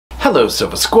Hello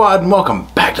Sofa Squad and welcome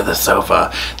back to the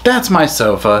sofa. That's my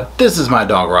sofa, this is my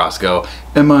dog Roscoe,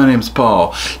 and my name's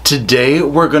Paul. Today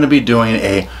we're going to be doing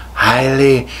a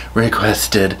highly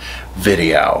requested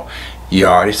video. You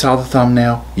already saw the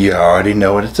thumbnail, you already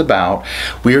know what it's about.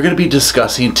 We are going to be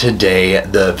discussing today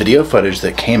the video footage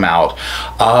that came out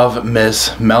of Miss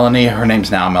Melani, her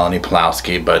name's now Melani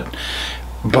Pawlowski, but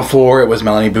before it was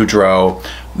Melani Boudreau,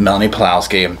 Melani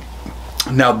Pawlowski.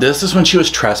 Now this is when she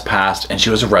was trespassed and she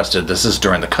was arrested. This is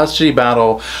during the custody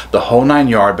battle, the whole 9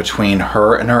 yards between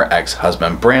her and her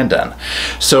ex-husband Brandon.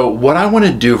 So what I want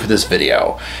to do for this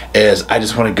video is I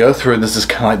just want to go through, and this is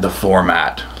kind of like the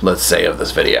format, let's say, of this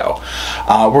video.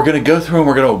 We're going to go through and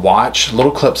we're going to watch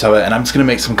little clips of it, and I'm just going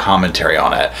to make some commentary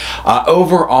on it.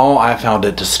 Overall, I found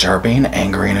it disturbing,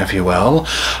 angering, if you will,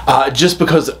 just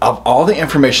because of all the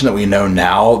information that we know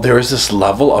now. There is this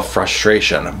level of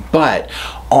frustration, but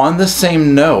on the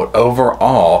same note,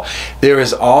 overall, there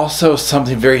is also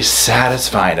something very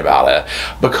satisfying about it,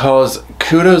 because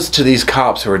kudos to these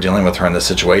cops who are dealing with her in this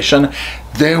situation.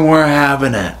 They were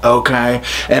having it, okay?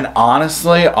 And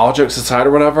honestly, all jokes aside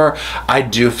or whatever, I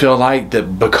do feel like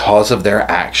that because of their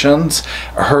actions,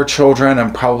 her children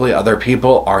and probably other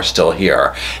people are still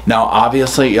here. Now,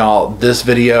 obviously, y'all, this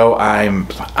video, I'm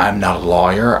not a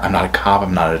lawyer, I'm not a cop,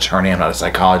 I'm not an attorney, I'm not a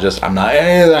psychologist, I'm not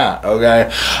any of that,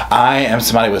 okay? I am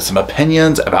somebody with some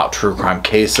opinions about true crime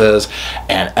cases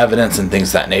and evidence and things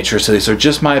of that nature. So these are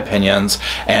just my opinions,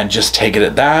 and just take it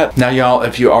at that. Now, y'all,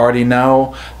 if you already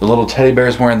know, the little teddy bear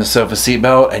is wearing the sofa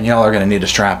seatbelt, and y'all are going to need to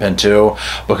strap in too,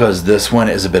 because this one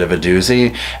is a bit of a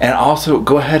doozy. And also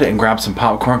go ahead and grab some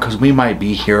popcorn, because we might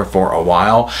be here for a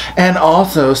while. And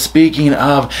also, speaking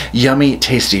of yummy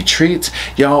tasty treats,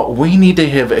 y'all, we need to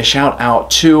give a shout out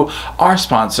to our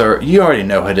sponsor. You already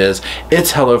know who it is.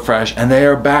 It's HelloFresh, and they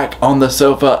are back on the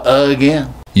sofa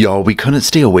again. Y'all, we couldn't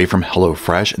stay away from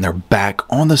HelloFresh, and they're back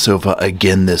on the sofa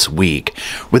again this week.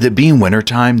 With it being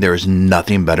wintertime, there is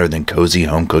nothing better than cozy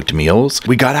home-cooked meals.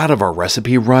 We got out of our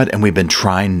recipe rut, and we've been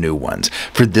trying new ones.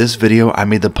 For this video, I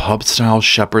made the pub-style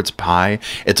shepherd's pie.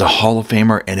 It's a Hall of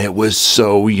Famer, and it was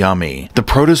so yummy. The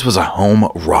produce was a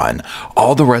home run.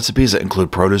 All the recipes that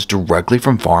include produce directly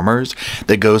from farmers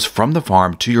that goes from the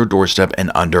farm to your doorstep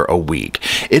in under a week.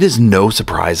 It is no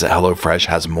surprise that HelloFresh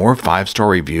has more 5-star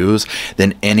reviews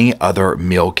than any other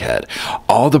meal kit.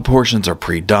 All the portions are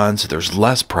pre-done, so there's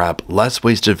less prep, less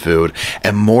wasted food,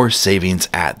 and more savings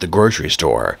at the grocery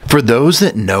store. For those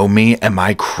that know me and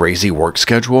my crazy work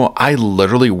schedule, I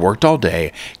literally worked all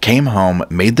day, came home,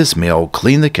 made this meal,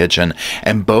 cleaned the kitchen,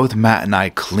 and both Matt and I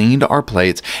cleaned our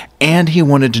plates, and he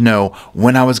wanted to know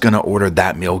when I was going to order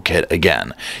that meal kit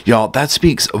again. Y'all, that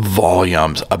speaks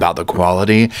volumes about the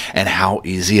quality and how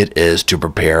easy it is to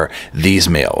prepare these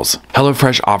meals.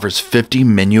 HelloFresh offers 50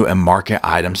 menu and market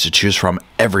items to choose from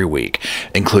every week,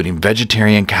 including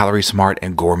vegetarian, calorie smart,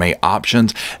 and gourmet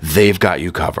options. They've got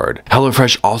you covered.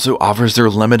 HelloFresh also offers their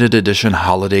limited edition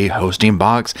holiday hosting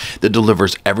box that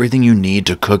delivers everything you need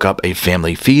to cook up a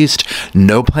family feast.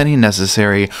 No planning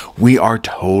necessary. We are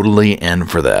totally in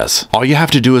for this. All you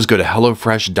have to do is go to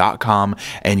HelloFresh.com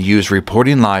and use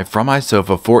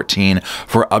ReportingLiveFromMySofa 14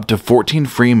 for up to 14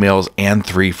 free meals and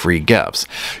 3 free gifts.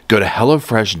 Go to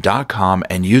HelloFresh.com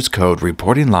and use code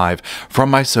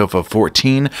ReportingLiveFromMySofa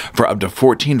 14 for up to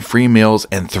 14 free meals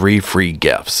and 3 free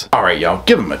gifts. Alright, y'all,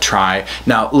 give them a try.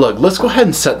 Now, look, let's go ahead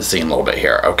and set the scene a little bit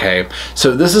here, okay?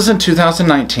 So this is in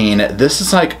 2019. This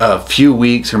is like a few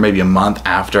weeks or maybe a month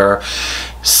after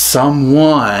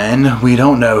someone, we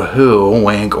don't know who,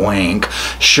 wink wink,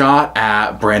 shot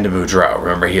at Brandon Boudreau.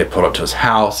 Remember, he had pulled up to his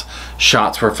house,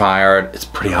 shots were fired. It's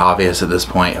pretty obvious at this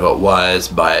point who it was,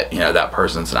 but you know, that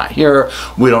person's not here.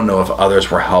 We don't know if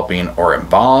others were helping or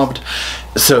involved.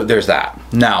 So there's that.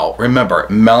 Now, remember,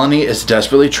 Melani is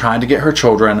desperately trying to get her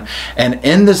children, and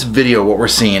in this video what we're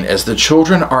seeing is the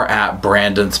children are at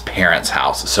Brandon's parents'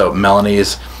 house. So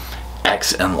Melani's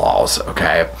ex-in-laws,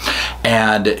 okay?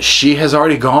 And she has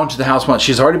already gone to the house once.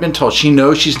 She's already been told. She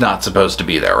knows she's not supposed to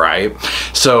be there, right?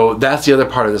 So that's the other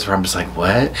part of this where I'm just like,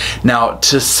 what? Now,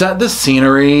 to set the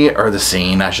scenery, or the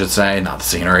scene, I should say, not the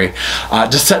scenery,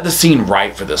 to set the scene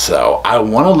right for this, though, I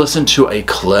want to listen to a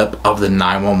clip of the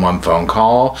 911 phone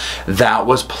call that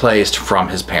was placed from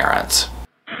his parents.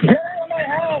 Get out of my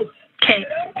house! Okay.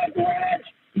 Get out of my garage!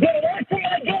 Get away from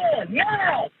my door!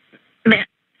 Now!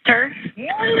 Sir?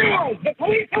 No! The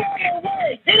police are on your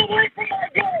way! Get away from my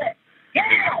door!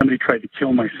 Now! Somebody tried to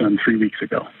kill my son 3 weeks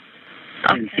ago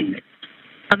in Phoenix.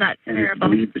 Oh, that's terrible. And it's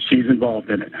believed that she's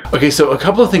involved in it. Okay, so a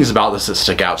couple of things about this that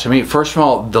stick out to me. First of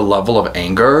all, the level of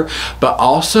anger, but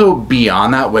also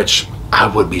beyond that, which I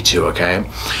would be too, okay?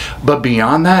 But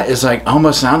beyond that is like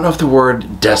almost, I don't know if the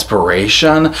word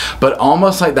desperation, but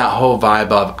almost like that whole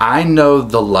vibe of, I know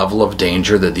the level of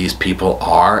danger that these people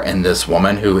are, and this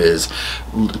woman who is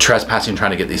trespassing,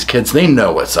 trying to get these kids, they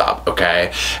know what's up,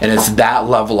 okay? And it's that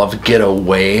level of get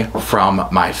away from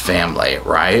my family,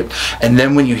 right? And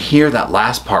then when you hear that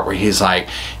last part where he's like,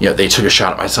 you know, they took a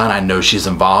shot at my son, I know she's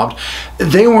involved.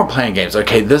 They weren't playing games,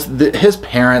 okay? His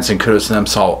parents, and kudos to them,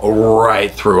 saw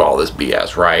right through all this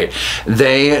BS, right?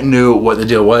 They knew what the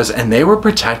deal was, and they were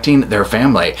protecting their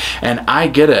family. And I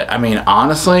get it. I mean,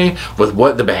 honestly, with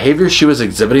what the behavior she was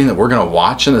exhibiting that we're gonna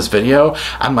watch in this video,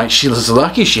 I'm like, she was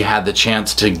lucky she had the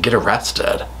chance to get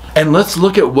arrested. And let's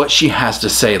look at what she has to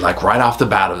say, like right off the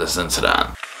bat of this incident.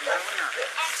 Officers,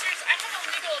 I have a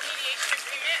legal mediation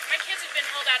agreement. My kids have been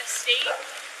held out of state.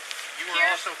 You were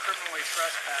also criminally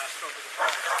trespassed over the phone.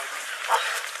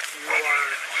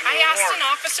 I asked an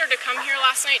officer to come here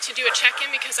last night to do a check-in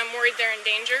because I'm worried they're in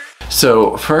danger.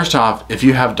 So first off, if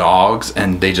you have dogs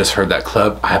and they just heard that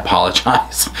clip, I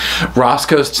apologize.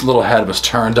 Roscoe's little head was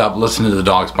turned up listening to the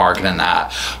dogs barking and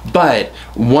that. But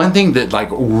one thing that like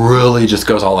really just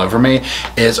goes all over me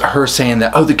is her saying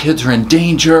that, oh, the kids are in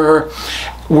danger.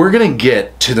 We're gonna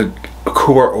get to the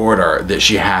court order that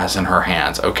she has in her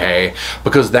hands, okay?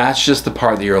 Because that's just the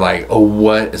part that you're like, oh,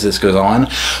 what is this goes on?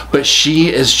 But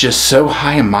she is just so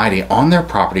high and mighty on their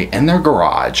property, in their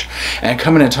garage, and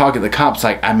coming and talking to the cops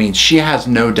like, I mean, she has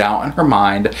no doubt in her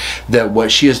mind that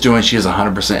what she is doing, she is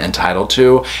 100% entitled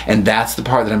to. And that's the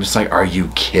part that I'm just like, are you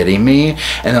kidding me?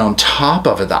 And then on top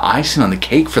of it, the icing on the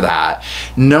cake for that,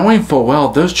 knowing full well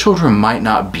those children might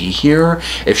not be here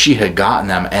if she had gotten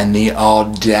them, and the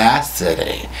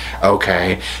audacity,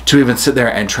 okay, to even sit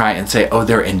there and try and say, oh,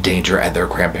 they're in danger at their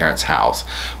grandparents' house.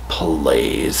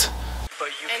 Please.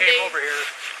 But you came over here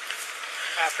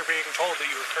after being told that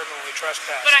you were criminally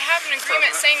trespassed. But I have an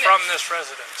agreement saying that... From this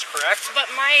residence, correct? But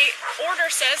my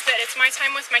order says that it's my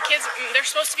time with my kids. They're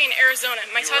supposed to be in Arizona.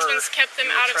 My husband's kept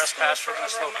them out of school for from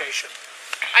this over a month. location.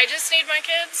 I just need my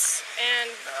kids, and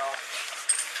No.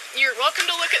 you're welcome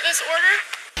to look at this order.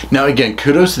 Now again,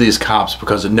 kudos to these cops,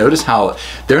 because notice how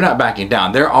they're not backing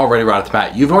down. They're already right off the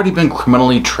bat. You've already been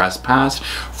criminally trespassed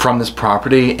from this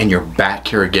property and you're back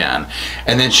here again.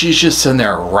 And then she's just sitting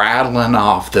there rattling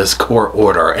off this court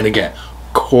order. And again,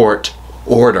 court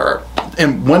order.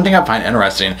 And one thing I find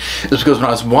interesting is because when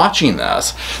I was watching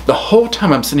this, the whole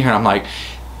time I'm sitting here and I'm like,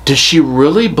 does she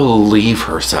really believe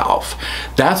herself?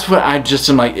 That's what I just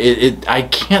am like, I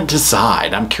can't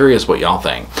decide. I'm curious what y'all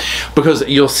think. Because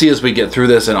you'll see as we get through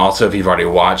this, and also if you've already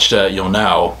watched it, you'll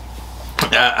know.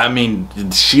 I mean,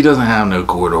 she doesn't have no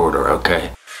court order,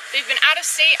 okay? They've been out of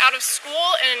state, out of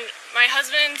school, and my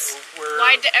husband's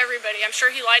lied to everybody. I'm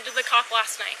sure he lied to the cop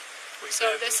last night.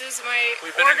 So this is my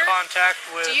We've been order. in contact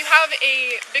with... Do you have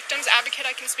a victim's advocate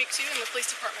I can speak to in the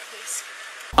police department, please?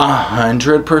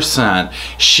 100%.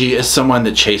 She is someone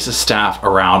that chases staff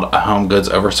around a Home Goods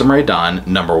over somewhere done,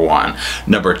 number one.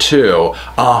 Number two,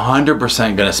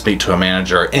 100% going to speak to a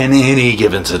manager in any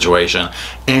given situation,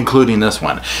 including this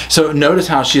one. So notice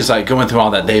how she's like going through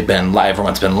all that.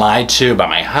 Everyone's been lied to by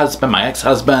my husband, my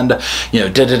ex-husband, you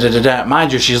know,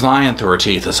 Mind you, she's lying through her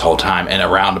teeth this whole time and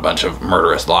around a bunch of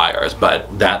murderous liars,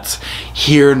 but that's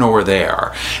here nor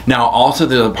there. Now, also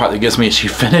the other part that gets me is she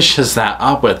finishes that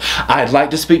up with, I'd like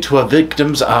to speak to a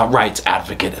victim's rights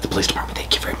advocate at the police department.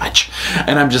 Thank you very much.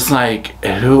 And I'm just like,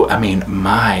 who? I mean,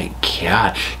 my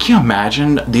God. Can you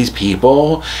imagine these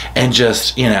people and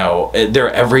just, you know, their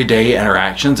everyday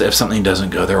interactions if something doesn't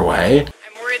go their way?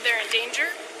 I'm worried they're in danger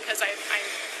because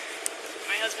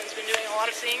my husband's been doing a lot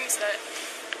of things that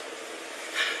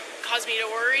cause me to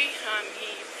worry.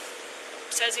 He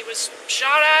says he was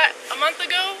shot at a month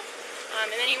ago.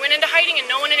 And then he went into hiding, and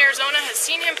no one in Arizona has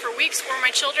seen him for weeks or my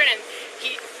children, and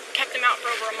he kept them out for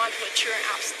over a month with truant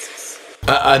absences.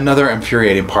 Another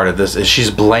infuriating part of this is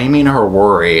she's blaming her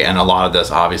worry, and a lot of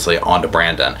this obviously onto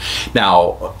Brandon.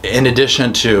 Now, in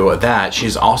addition to that,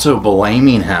 she's also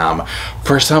blaming him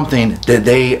for something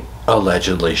that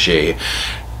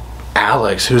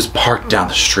Alex, who's parked down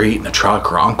the street in the truck,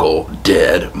 her uncle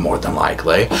did, more than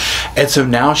likely. And so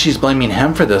now she's blaming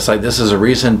him for this, like this is a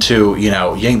reason to, you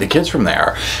know, yank the kids from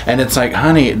there. And it's like,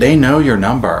 honey, they know your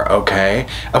number, okay?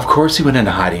 Of course he went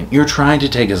into hiding. You're trying to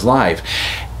take his life.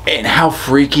 And how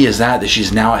freaky is that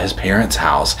she's now at his parents'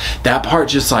 house? That part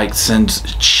just like sends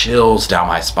chills down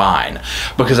my spine,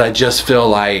 because I just feel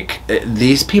like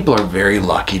these people are very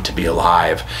lucky to be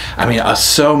alive. I mean,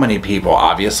 so many people,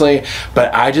 obviously,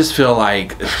 but I just feel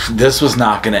like this was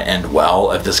not going to end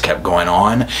well if this kept going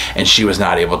on and she was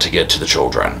not able to get to the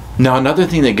children. Now, another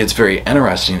thing that gets very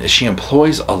interesting is she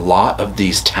employs a lot of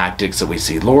these tactics that we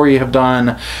see Lori have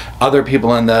done, other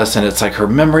people in this, and it's like her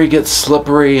memory gets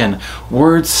slippery and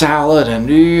word salad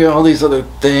and all these other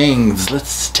things.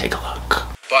 Let's take a look.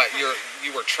 But you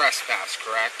were trespassed,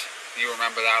 correct? You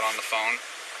remember that on the phone?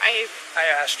 I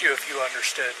asked you if you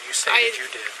understood. You stated you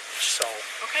did. So.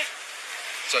 Okay.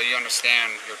 So you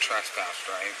understand you're trespassed,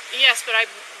 right? Yes, but I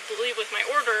believe with my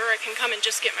order, I can come and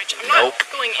just get my. I'm not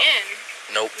going in.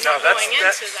 Nope. I'm not going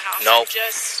into the house. Nope. I'm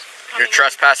just. You're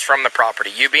trespassed from the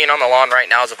property. You being on the lawn right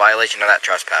now is a violation of that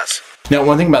trespass. Now,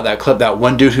 one thing about that clip, that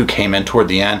one dude who came in toward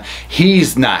the end,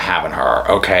 he's not having her,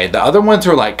 okay? The other ones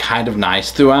are like kind of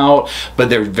nice throughout, but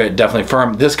they're definitely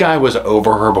firm. This guy was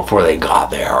over her before they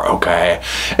got there, okay?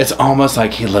 It's almost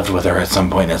like he lived with her at some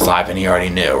point in his life and he already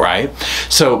knew, right?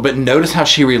 So, but notice how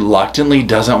she reluctantly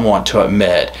doesn't want to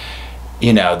admit,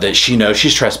 you know, that she knows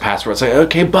she's trespassed. Where it's like,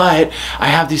 okay, but I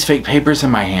have these fake papers in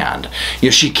my hand.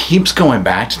 You know, she keeps going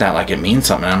back to that like it means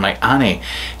something. And I'm like, honey,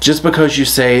 just because you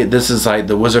say this is like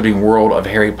the Wizarding World of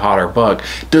Harry Potter book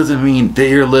doesn't mean that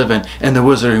you're living in the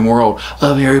Wizarding World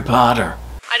of Harry Potter.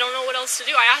 I don't know what else to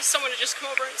do. I asked someone to just come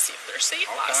over and see if they're safe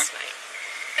last night.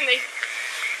 And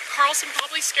Carlson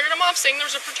probably scared them off, saying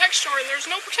there's a protection order, and there's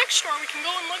no protection order. We can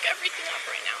go and look everything up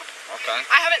right now. Okay.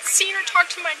 I haven't seen or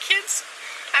talked to my kids.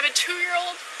 I have a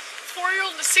 2-year-old,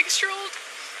 4-year-old, a 6-year-old,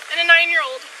 and a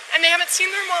 9-year-old, and they haven't seen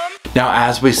their mom. Now,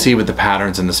 as we see with the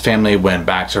patterns in this family, when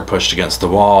backs are pushed against the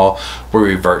wall, we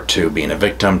revert to being a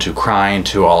victim, to crying,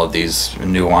 to all of these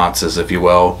nuances, if you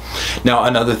will. Now,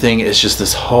 another thing is just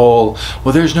this whole,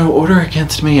 well, there's no order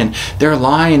against me, and they're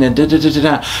lying, and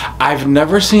da-da-da-da-da. I've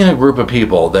never seen a group of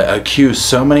people that accuse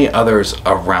so many others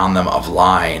around them of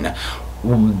lying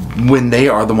when they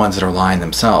are the ones that are lying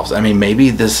themselves. I mean,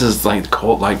 maybe this is like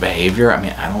cult-like behavior. I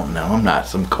mean, I don't know. I'm not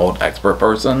some cult expert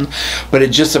person, but it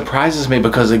just surprises me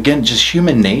because, again, just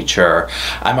human nature.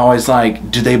 I'm always like,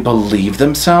 do they believe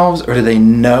themselves, or do they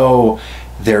know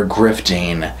they're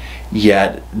grifting,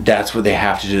 yet that's what they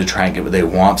have to do to try and get what they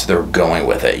want, so they're going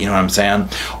with it? You know what I'm saying?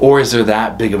 Or is there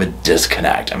that big of a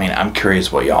disconnect? I mean, I'm curious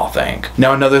what y'all think.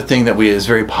 Now, another thing that is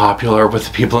very popular with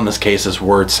the people in this case is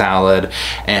word salad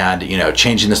and, you know,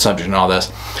 changing the subject and all this.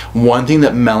 One thing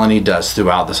that Melani does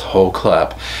throughout this whole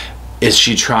clip is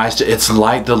she tries to, it's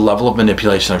like the level of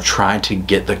manipulation of trying to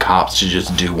get the cops to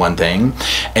just do one thing.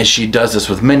 And she does this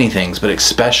with many things, but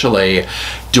especially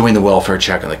doing the welfare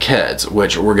check on the kids,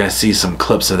 which we're going to see some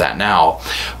clips of that now.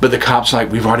 But the cops are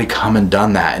like, we've already come and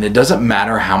done that. And it doesn't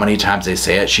matter how many times they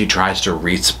say it, she tries to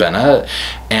respin it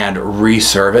and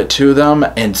reserve it to them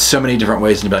in so many different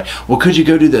ways, and to be like, well, could you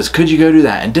go do this? Could you go do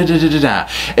that? And da-da-da-da-da.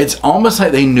 It's almost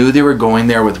like they knew they were going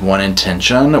there with one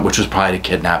intention, which was probably to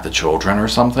kidnap the children or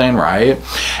something, right?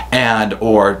 And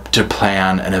or to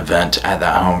plan an event at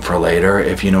that home for later,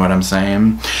 if you know what I'm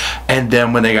saying. And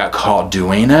then when they got caught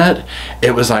doing it,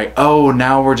 it was like, oh,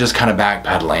 now we're just kind of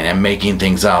backpedaling and making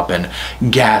things up and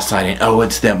gaslighting. Oh,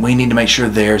 it's them. We need to make sure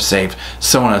they're safe,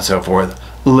 so on and so forth.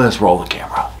 Let's roll the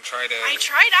camera. I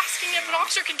tried asking if an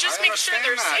officer can just make sure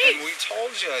they're safe. And we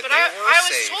told you, but I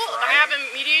was told, right? I have a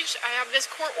mediation, I have this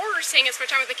court order saying it's my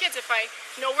time with the kids. If I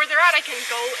know where they're at, I can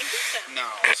go and get them. No,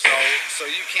 so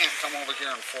you can't come over here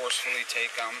and forcefully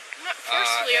take them. Not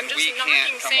forcefully, I'm just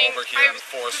knocking, saying I'm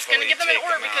just going to give them an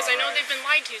order because I know they've been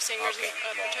lied to, saying there's a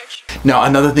protection. Now,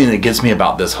 another thing that gets me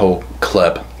about this whole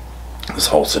clip, this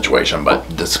whole situation, but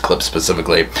this clip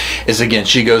specifically, is again,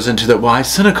 she goes into that, well, I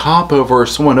sent a cop over, or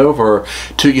someone over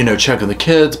to, you know, check on the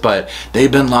kids, but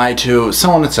they've been lied to, so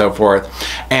on and so forth.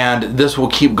 And this will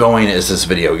keep going as this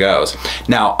video goes.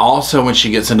 Now, also when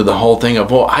she gets into the whole thing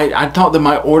of, well, I thought that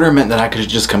my order meant that I could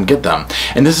just come get them.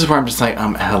 And this is where I'm just like,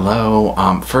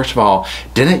 hello, first of all,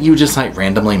 didn't you just like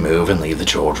randomly move and leave the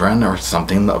children or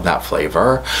something of that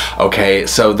flavor? Okay,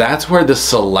 so that's where the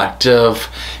selective,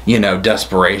 you know,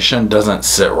 desperation doesn't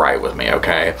sit right with me,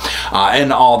 okay?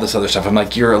 And all this other stuff. I'm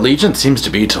like, your allegiance seems to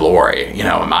be to Lori, you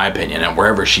know, in my opinion, and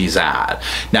wherever she's at.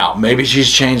 Now, maybe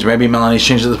she's changed, maybe Melani's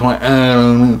changed at this point,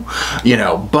 you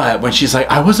know, but when she's like,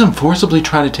 I wasn't forcibly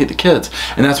trying to take the kids,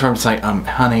 and that's where I'm just like,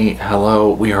 honey,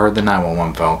 hello, we heard the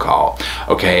 911 phone call,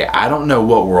 okay? I don't know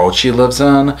what world she lives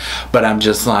in, but I'm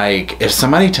just like, if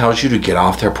somebody tells you to get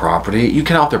off their property, you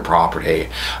get off their property,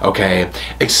 okay?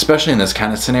 Especially in this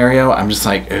kind of scenario, I'm just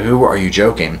like, who are you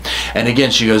joking? And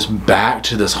again, she goes back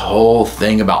to this whole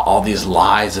thing about all these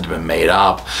lies that have been made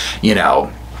up, you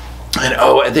know. And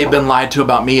oh, they've been lied to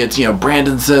about me. It's, you know,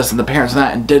 Brandon's this and the parents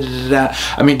that and da-da-da-da.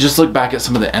 I mean, just look back at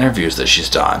some of the interviews that she's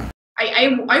done.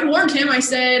 I warned him. I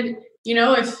said, you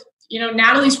know, if, you know,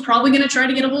 Natalie's probably going to try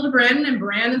to get a hold of Brandon, and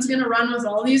Brandon's going to run with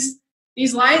all these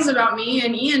lies about me.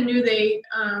 And Ian knew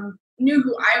knew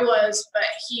who I was, but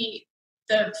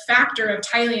the factor of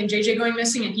Tylee and JJ going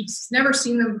missing, and he's never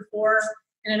seen them before,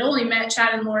 and had only met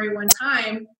Chad and Lori one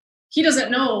time. He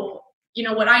doesn't know, you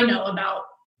know, what I know about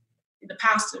the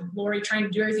past of Lori trying to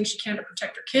do everything she can to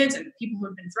protect her kids and people who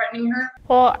have been threatening her.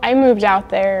 Well, I moved out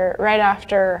there right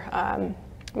after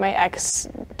my ex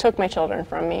took my children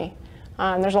from me.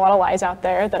 There's a lot of lies out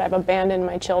there that I've abandoned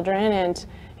my children, and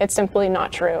it's simply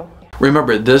not true.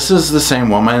 Remember, this is the same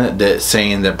woman that's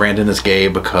saying that Brandon is gay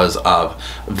because of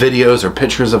videos or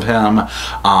pictures of him,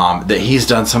 that he's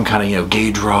done some kind of, you know,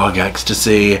 gay drug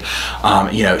ecstasy.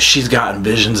 You know, she's gotten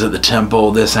visions at the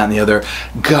temple, this, that, and the other.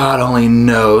 God only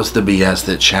knows the BS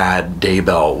that Chad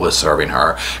Daybell was serving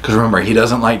her. Because remember, he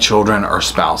doesn't like children or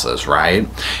spouses, right?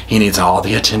 He needs all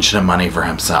the attention and money for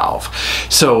himself.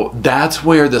 So that's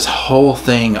where this whole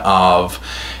thing of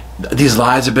these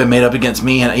lies have been made up against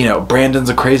me, and, you know, Brandon's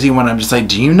a crazy one. I'm just like,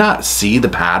 do you not see the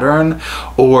pattern?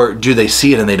 Or do they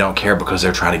see it and they don't care because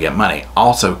they're trying to get money?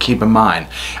 Also, keep in mind,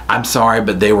 I'm sorry,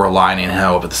 but they were lining him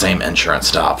over the same insurance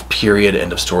stuff. Period.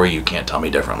 End of story. You can't tell me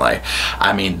differently.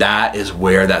 I mean, that is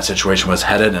where that situation was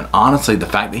headed, and honestly, the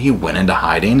fact that he went into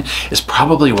hiding is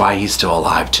probably why he's still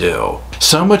alive too.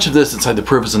 So much of this, it's like the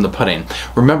proof is in the pudding.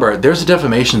 Remember, there's a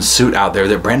defamation suit out there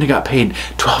that Brandon got paid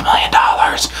 $12 million.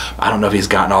 I don't know if he's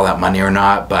gotten all that money or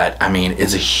not, but I mean,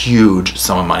 it's a huge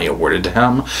sum of money awarded to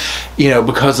him, you know,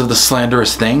 because of the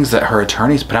slanderous things that her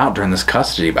attorneys put out during this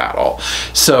custody battle.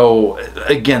 So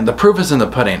again, the proof is in the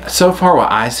pudding. So far,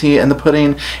 what I see in the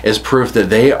pudding is proof that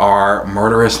they are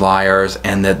murderous liars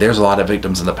and that there's a lot of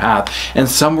victims in the path, and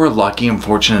some were lucky and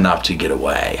fortunate enough to get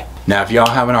away. Now, if y'all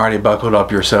haven't already buckled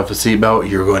up your sofa seatbelt,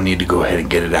 you're going to need to go ahead and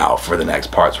get it out for the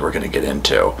next parts we're going to get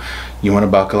into. You want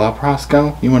to buckle up,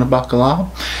 Roscoe? You want to buckle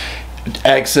up?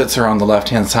 Exits are on the left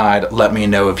hand side. Let me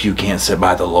know if you can't sit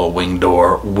by the little wing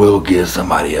door. We'll give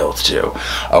somebody else to.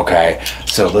 Okay,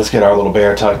 so let's get our little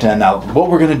bear tucked in. Now, what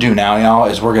we're going to do now, y'all,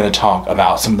 is we're going to talk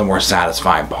about some of the more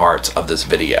satisfying parts of this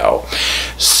video.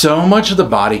 So much of the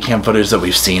body cam footage that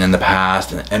we've seen in the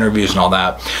past and interviews and all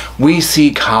that, we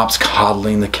see cops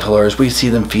coddling the killers. We see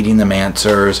them feeding them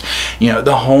answers. You know,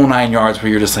 the whole 9 yards,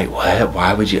 where you're just like, what?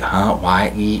 Why would you? Huh? Why?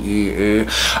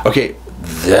 Okay.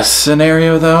 This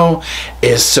scenario, though,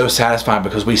 is so satisfying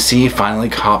because we see finally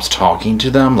cops talking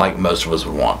to them like most of us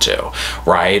would want to,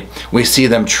 right? We see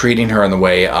them treating her in the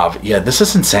way of, yeah, this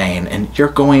is insane and you're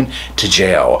going to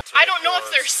jail. I don't know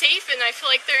if they're safe, and I feel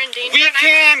like they're in danger. We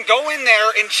can go in there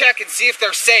and check and see if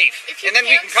they're safe. And then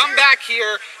we can come back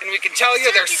here and we can tell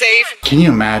you they're safe. Can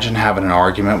you imagine having an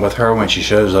argument with her when she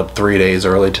shows up 3 days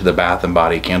early to the Bath and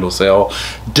Body candle sale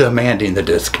demanding the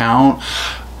discount?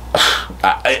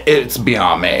 It's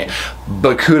beyond me,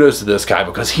 but kudos to this guy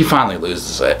because he finally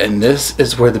loses it, and this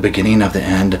is where the beginning of the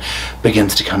end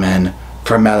begins to come in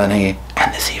for Melani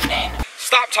and this evening.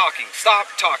 Stop talking,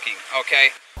 okay?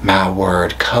 My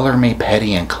word, color me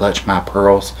petty and clutch my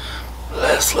pearls.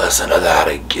 Let's listen to that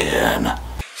again.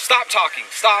 Stop talking,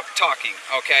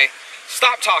 okay?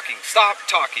 Stop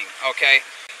talking, okay?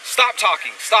 Stop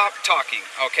talking,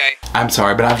 okay? I'm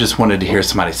sorry, but I've just wanted to hear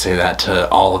somebody say that to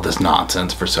all of this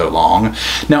nonsense for so long.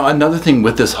 Now, another thing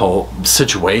with this whole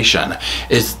situation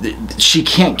is she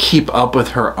can't keep up with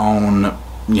her own,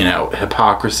 you know,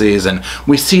 hypocrisies, and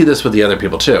we see this with the other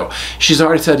people too. She's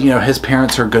already said, you know, his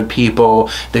parents are good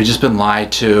people, they've just been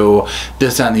lied to,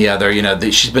 this, that, and the other. You know,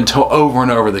 she's been told over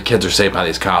and over the kids are safe by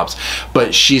these cops,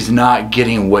 but she's not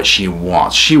getting what she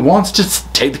wants. She wants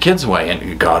to take the kids away,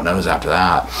 and God knows after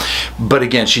that. But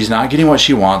again, she's not getting what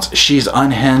she wants. She's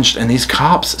unhinged, and these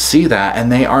cops see that,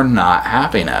 and they are not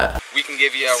having it. We can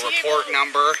give you a report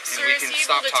number, and we can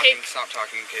stop talking,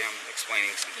 okay? I'm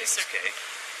explaining something, Yes, sir. okay?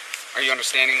 Are you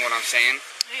understanding what I'm saying?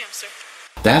 I am, sir.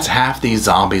 That's half these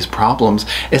zombies' problems,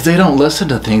 is they don't listen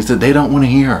to things that they don't want to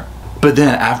hear. But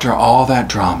then after all that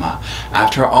drama,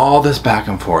 after all this back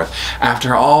and forth,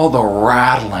 after all the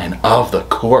rattling of the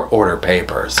court order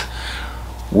papers,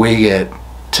 we get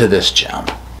to this gem.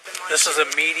 This is a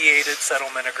mediated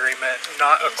settlement agreement,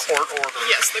 not a court order.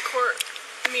 Yes, the court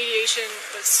mediation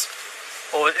was...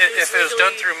 Well, if it was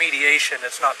done through mediation,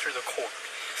 it's not through the court.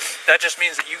 That just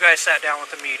means that you guys sat down with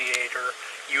the mediator,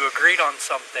 you agreed on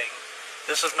something.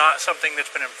 This is not something that's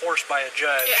been enforced by a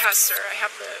judge. It has, sir. I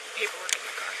have the paperwork in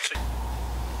my car.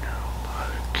 Oh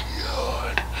my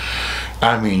God.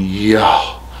 I mean,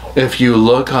 yo. If you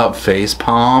look up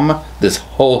facepalm, this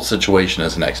whole situation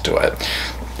is next to it.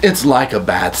 It's like a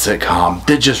bad sitcom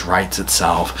that just writes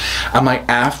itself. I'm like,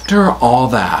 after all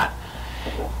that,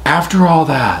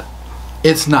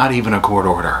 it's not even a court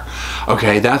order.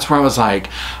 Okay, that's where I was like,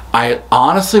 I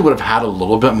honestly would have had a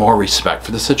little bit more respect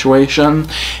for the situation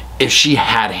if she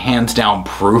had hands down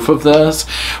proof of this.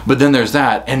 But then there's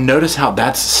that, and notice how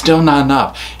that's still not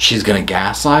enough. She's gonna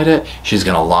gaslight it, she's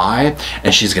gonna lie,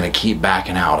 and she's gonna keep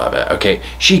backing out of it. Okay,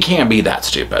 she can't be that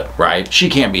stupid, right? She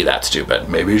can't be that stupid.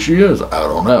 Maybe she is, I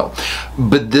don't know.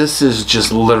 But this is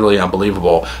just literally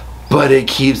unbelievable. But it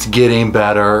keeps getting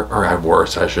better, or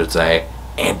worse, I should say,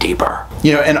 and deeper.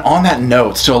 You know, and on that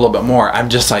note, still a little bit more, I'm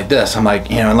just like this. I'm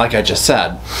like, you know, and like I just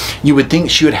said, you would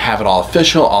think she would have it all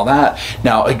official, all that.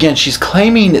 Now, again, she's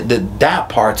claiming that that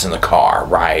part's in the car,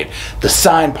 right? The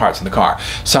sign part's in the car.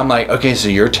 So I'm like, okay, so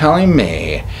you're telling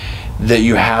me that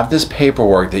you have this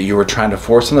paperwork that you were trying to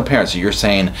force on the parents that you're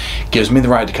saying gives me the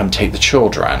right to come take the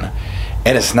children,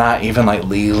 and it's not even like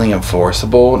legally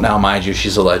enforceable. Now, mind you,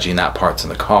 she's alleging that part's in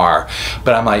the car,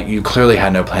 but I'm like, you clearly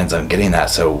had no plans on getting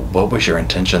that, so what was your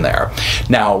intention there?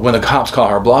 Now, when the cops call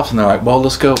her bluff and they're like, well,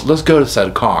 let's go to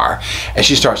said car, and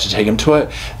she starts to take him to it,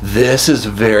 this is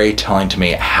very telling to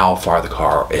me how far the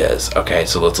car is. Okay,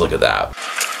 so let's look at that.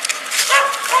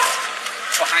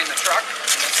 Behind the truck.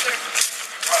 Is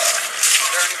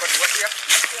there anybody with you?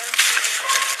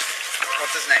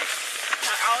 What's his name?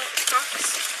 Alex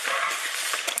Cox.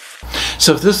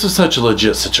 So if this was such a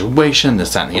legit situation,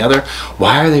 this, that, and the other,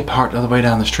 why are they parked all the way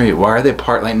down the street? Why are they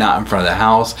parked like not in front of the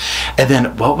house? And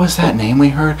then what was that name we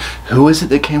heard? Who is it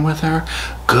that came with her?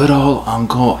 Good old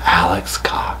Uncle Alex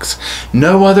Cox.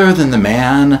 No other than the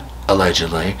man,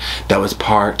 allegedly, that was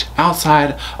parked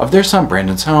outside of their son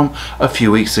Brandon's home a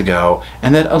few weeks ago,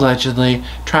 and that allegedly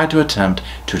tried to attempt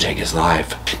to take his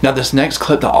life. Now, this next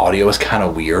clip, the audio is kind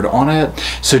of weird on it,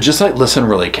 so just like listen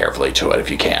really carefully to it if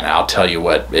you can. I'll tell you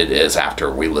what it is after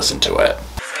we listen to it.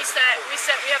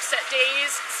 We have set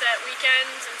days, set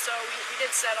weekends, and so we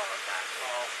did set all of that.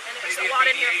 Well, and there's maybe a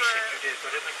lot in here mediation for. you did,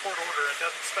 but in the court order it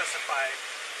doesn't specify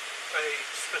a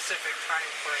specific time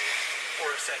frame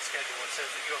or a set schedule. It says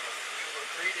that you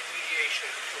agreed in mediation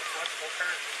to a flexible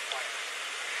parenting plan,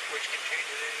 which can change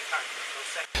at any time. There's no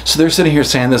set. So they're sitting here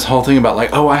saying this whole thing about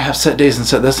like, oh, I have set days and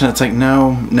set this, and it's like,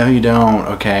 no, you don't,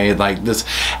 okay? Like this,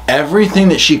 everything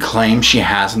that she claims she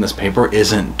has in this paper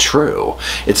isn't true.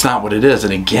 It's not what it is.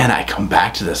 And again, I come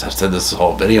back to this. I've said this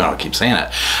whole video and I'll keep saying it.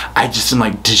 I just am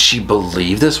like, did she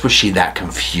believe this? Was she that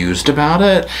confused about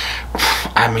it?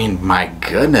 I mean, my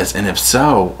goodness. And if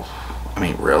so, I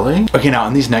mean, really? Okay, now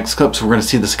in these next clips, we're gonna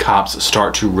see this cops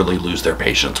start to really lose their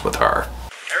patience with her.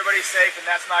 Everybody's safe, and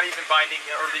that's not even binding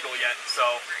or legal yet, so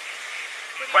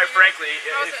quite frankly,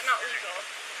 How is it not legal?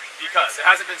 because it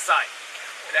hasn't been signed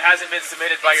and it hasn't been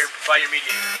submitted by your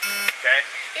mediator. Okay.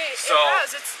 It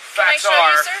has. Facts can I show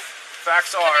are. you, sir?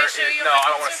 Facts Can are. I show you No, my I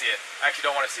don't want to picture? see it. I actually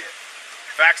don't want to see it.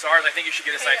 Facts are. I think you should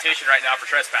get a citation right now for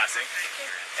trespassing,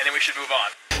 and then we should move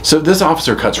on. So this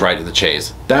officer cuts right to the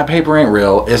chase. That paper ain't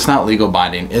real. It's not legal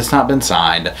binding. It's not been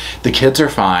signed. The kids are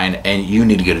fine, and you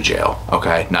need to go to jail.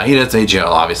 Okay. Now he didn't say jail,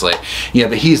 obviously. Yeah,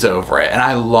 but he's over it. And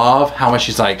I love how much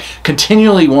he's like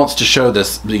continually wants to show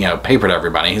this, you know, paper to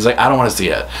everybody. He's like, I don't want to see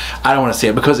it. I don't want to see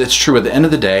it, because it's true. At the end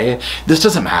of the day, this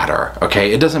doesn't matter.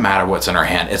 Okay. It doesn't matter what's in her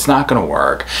hand. It's not going to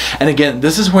work. And again,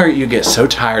 this is where you get so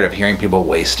tired of hearing people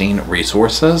wasting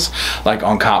resources, like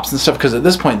on cops and stuff, because at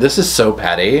this point, this is so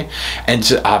petty,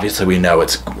 and obviously we know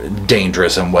it's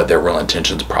dangerous and what their real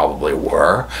intentions probably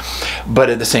were, but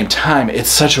at the same time, it's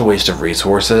such a waste of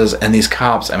resources. And these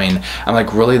cops, I mean, I'm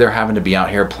like, really, they're having to be out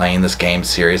here playing this game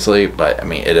seriously? But I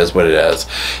mean, it is what it is.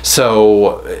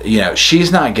 So, you know,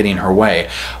 she's not getting her way.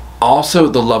 Also,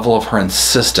 the level of her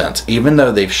insistence, even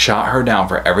though they've shot her down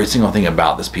for every single thing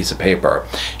about this piece of paper,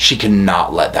 she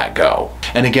cannot let that go.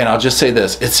 And again, I'll just say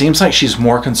this, it seems like she's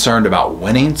more concerned about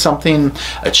winning something,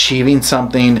 achieving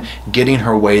something, getting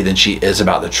her way, than she is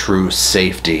about the true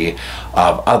safety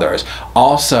of others.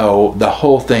 Also, the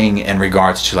whole thing in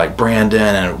regards to like Brandon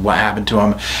and what happened to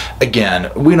him, again,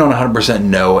 we don't 100%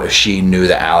 know if she knew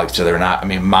that Alex did it or not. I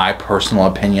mean, my personal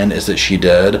opinion is that she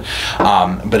did,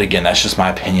 but again, that's just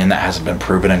my opinion. That hasn't been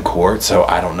proven in court, so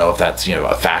I don't know if that's, you know,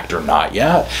 a fact or not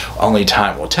yet. Only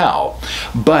time will tell.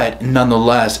 But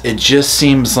nonetheless, it just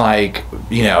seems like,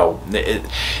 you know, the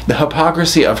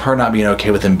hypocrisy of her not being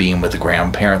okay with him being with the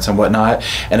grandparents and whatnot.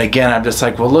 And again, I'm just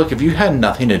like, well, look, if you had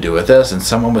nothing to do with this and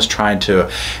someone was trying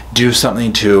to do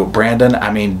something to Brandon,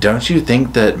 I mean, don't you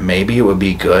think that maybe it would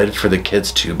be good for the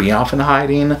kids to be off in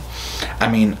hiding? I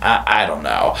mean, I don't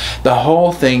know. The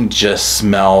whole thing just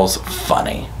smells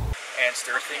funny. and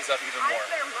stir things up even more.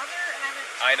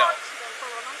 I know.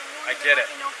 I get it.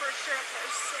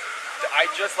 I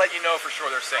just let you know for sure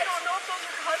they're safe.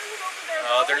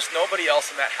 There's nobody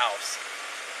else in that house.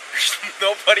 There's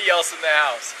nobody else in the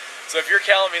house. So if you're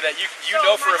telling me that you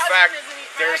know for a fact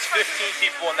there's 15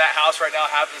 people in that house right now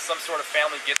having some sort of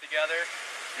family get-together,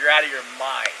 you're out of your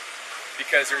mind.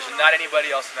 Because there's not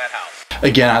anybody else in that house.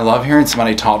 Again, I love hearing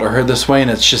somebody talk to her this way, and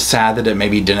it's just sad that it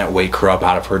maybe didn't wake her up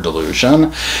out of her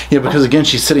delusion. You know, because again,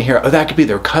 she's sitting here, oh, that could be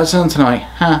their cousins, and I'm like,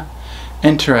 huh.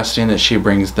 Interesting that she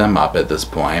brings them up at this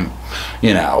point,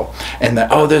 you know, and that,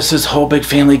 oh, there's this whole big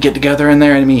family get together in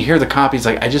there. And I mean, you hear the cop, he's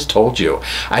like, I just told you.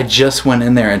 I just went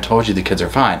in there and told you the kids are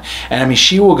fine. And I mean,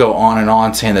 she will go on and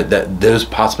on saying that those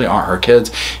possibly aren't her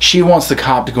kids. She wants the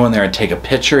cop to go in there and take a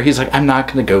picture. He's like, I'm not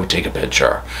going to go take a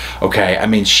picture. Okay. I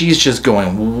mean, she's just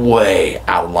going way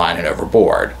out of line and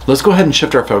overboard. Let's go ahead and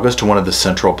shift our focus to one of the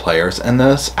central players in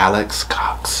this, Alex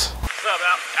Cox. What's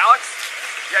up, Alex?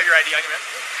 You have your ID on you, man?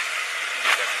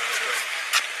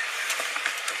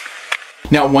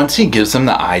 Now, once he gives them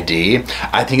the ID,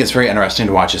 I think it's very interesting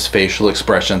to watch his facial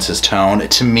expressions, his tone.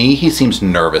 To me, he seems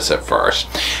nervous at first.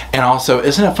 And also,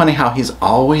 isn't it funny how he's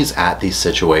always at these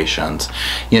situations?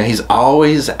 You know, he's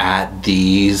always at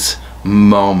these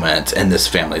moments in this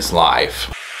family's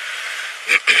life.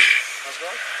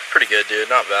 Pretty good, dude.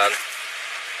 Not bad.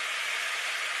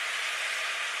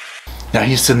 Now,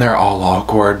 he's sitting there all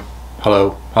awkward.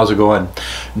 Hello, how's it going?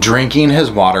 Drinking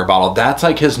his water bottle. That's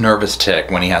like his nervous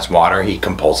tick. When he has water, he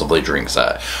compulsively drinks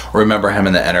it. Remember him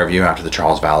in the interview after the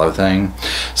Charles Vallow thing?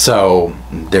 So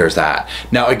there's that.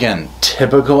 Now again,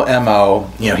 typical MO,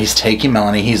 you know, he's taking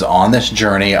Melani, he's on this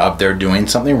journey of they're doing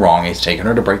something wrong. He's taking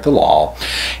her to break the law.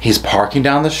 He's parking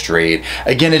down the street.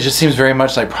 Again, it just seems very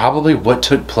much like probably what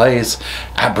took place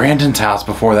at Brandon's house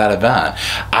before that event.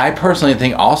 I personally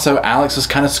think also Alex is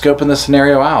kind of scoping the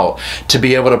scenario out to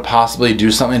be able to possibly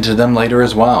do something to them later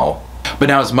as well. But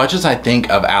now, as much as I think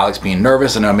of Alex being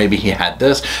nervous, I know maybe he had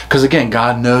this, because again,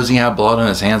 God knows he had blood on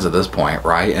his hands at this point,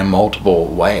 right? In multiple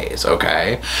ways,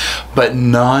 okay? But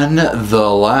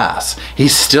nonetheless,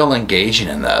 he's still engaging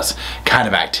in this kind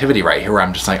of activity right here where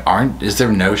I'm just like, is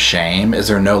there no shame? Is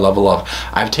there no level of,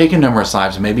 I've taken numerous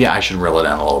lives, maybe I should reel it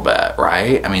in a little bit,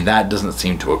 right? I mean, that doesn't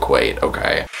seem to equate,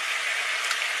 okay?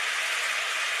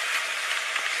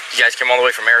 You guys came all the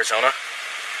way from Arizona?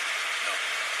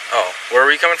 Oh, where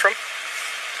were you coming from?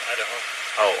 Idaho.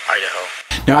 Oh, Idaho.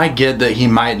 Now I get that he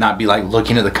might not be like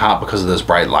looking at the cop because of those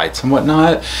bright lights and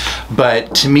whatnot,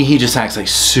 but to me he just acts like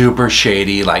super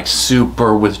shady, like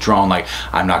super withdrawn, like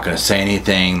I'm not going to say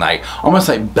anything, like almost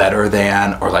like better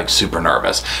than, or like super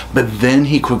nervous. But then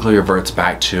he quickly reverts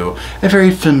back to a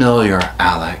very familiar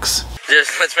Alex.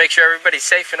 Just let's make sure everybody's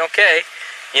safe and okay.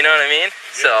 You know what I mean?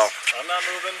 Yes, so I'm not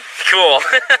moving. Cool.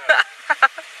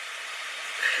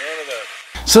 None of that.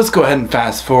 So let's go ahead and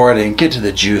fast forward and get to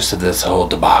the juice of this whole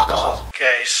debacle.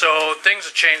 Okay, so things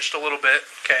have changed a little bit,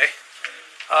 okay?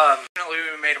 Definitely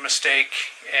we made a mistake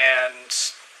and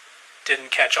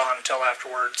didn't catch on until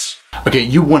afterwards. Okay,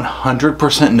 you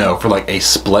 100% know for like a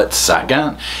split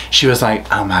second, she was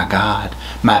like, oh my God,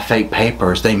 my fake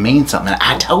papers, they mean something.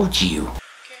 I told you.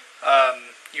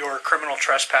 Your criminal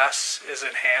trespass is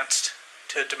enhanced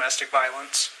to domestic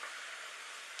violence.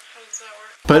 How does that work?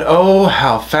 But oh,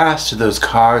 how fast do those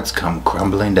cards come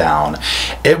crumbling down.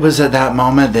 It was at that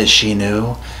moment that she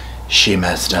knew she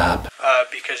messed up.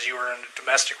 Because you were in a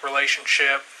domestic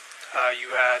relationship, you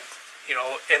had, you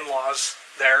know, in-laws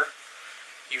there.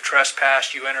 You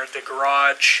trespassed, you entered the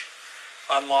garage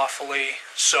unlawfully.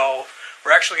 So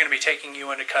we're actually going to be taking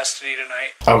you into custody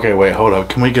tonight. Okay, wait, hold up.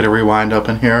 Can we get a rewind up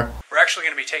in here? We're actually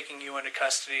going to be taking you into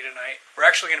custody tonight. We're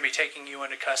actually going to be taking you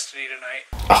into custody tonight.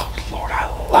 Oh, Lord, I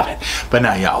love it. But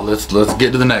now, y'all, let's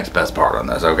get to the next best part on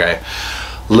this, okay?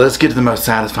 Let's get to the most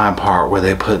satisfying part where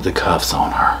they put the cuffs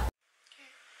on her.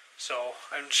 So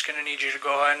I'm just going to need you to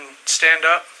go ahead and stand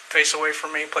up, face away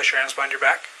from me, place your hands behind your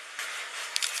back.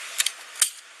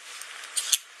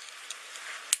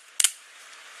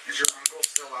 Is your uncle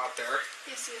still out there?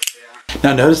 Yes, he is. Yeah.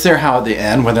 Now, notice there how at the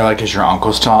end, when they're like, is your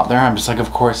uncle still out there? I'm just like,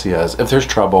 of course he is. If there's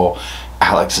trouble,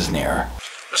 Alex is near.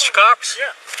 Mr. Cox?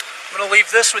 Yeah. I'm going to leave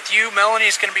this with you.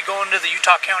 Melanie's going to be going to the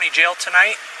Utah County Jail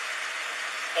tonight.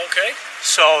 Okay.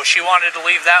 So she wanted to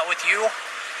leave that with you.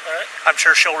 All right. I'm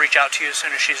sure she'll reach out to you as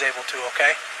soon as she's able to,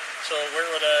 okay? So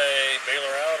where would I bail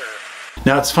her out, or?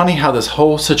 Now, it's funny how this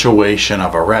whole situation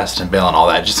of arrest and bail and all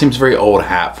that just seems very old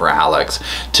hat for Alex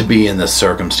to be in this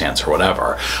circumstance or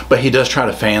whatever. But he does try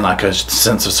to feign like a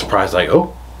sense of surprise, like,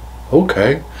 oh,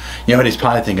 okay. You know, and he's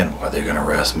probably thinking, well, are they going to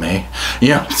arrest me? You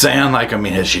know what I'm saying? Like, I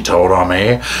mean, has she told on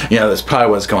me? You know, that's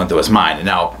probably what's going through his mind. And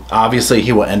now, obviously,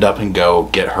 he will end up and go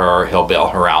get her. He'll bail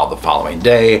her out the following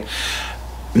day.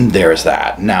 There's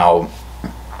that. Now,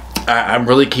 I'm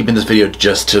really keeping this video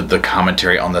just to the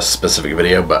commentary on this specific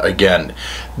video, but again,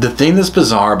 the thing that's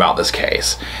bizarre about this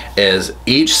case is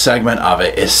each segment of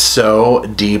it is so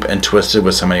deep and twisted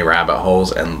with so many rabbit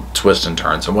holes and twists and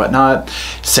turns and whatnot.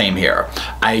 Same here.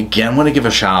 I again want to give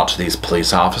a shout out to these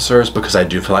police officers because I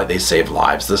do feel like they saved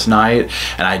lives this night,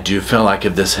 and I do feel like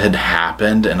if this had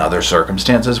happened in other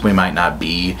circumstances, we might not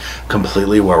be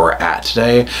completely where we're at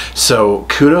today. So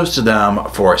kudos to them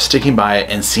for sticking by it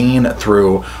and seeing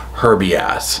through her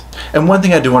BS. And one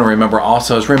thing I do want to remember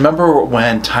also is remember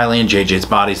when Tylee and JJ's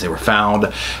bodies, they were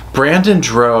found, Brandon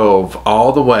drove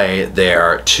all the way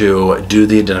there to do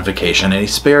the identification, and he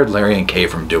spared Larry and Kay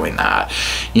from doing that.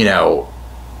 You know,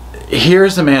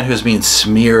 here's a man who's being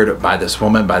smeared by this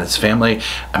woman, by this family.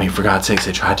 I mean, for God's sakes,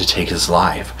 they tried to take his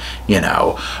life, you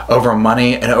know, over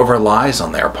money and over lies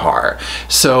on their part.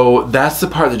 So that's the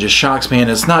part that just shocks me, and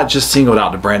it's not just singled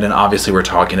out to Brandon. Obviously, we're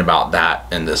talking about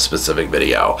that in this specific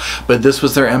video. But this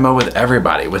was their MO with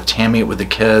everybody, with Tammy, with the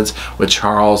kids, with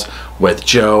Charles, with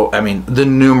Joe. I mean, the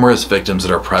numerous victims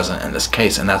that are present in this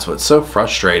case, and that's what's so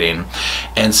frustrating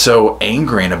and so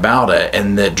angering about it,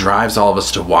 and that drives all of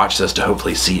us to watch this to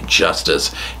hopefully see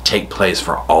justice take place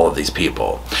for all of these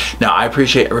people. Now, I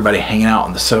appreciate everybody hanging out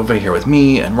on the sofa here with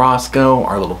me and Roscoe,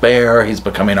 our little bear. He's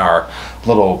becoming our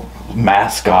little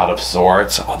mascot of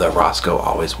sorts, although Roscoe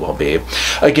always will be.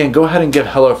 Again, go ahead and give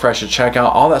HelloFresh a check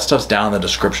out. All that stuff's down in the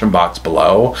description box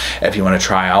below if you want to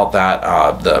try out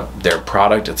that their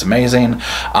product. It's amazing.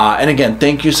 And again,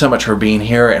 thank you so much for being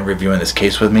here and reviewing this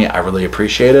case with me. I really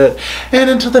appreciate it. And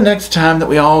until the next time that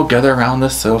we all gather around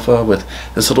this sofa with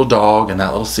this little dog and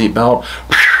that little seatbelt,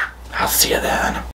 I'll see you then.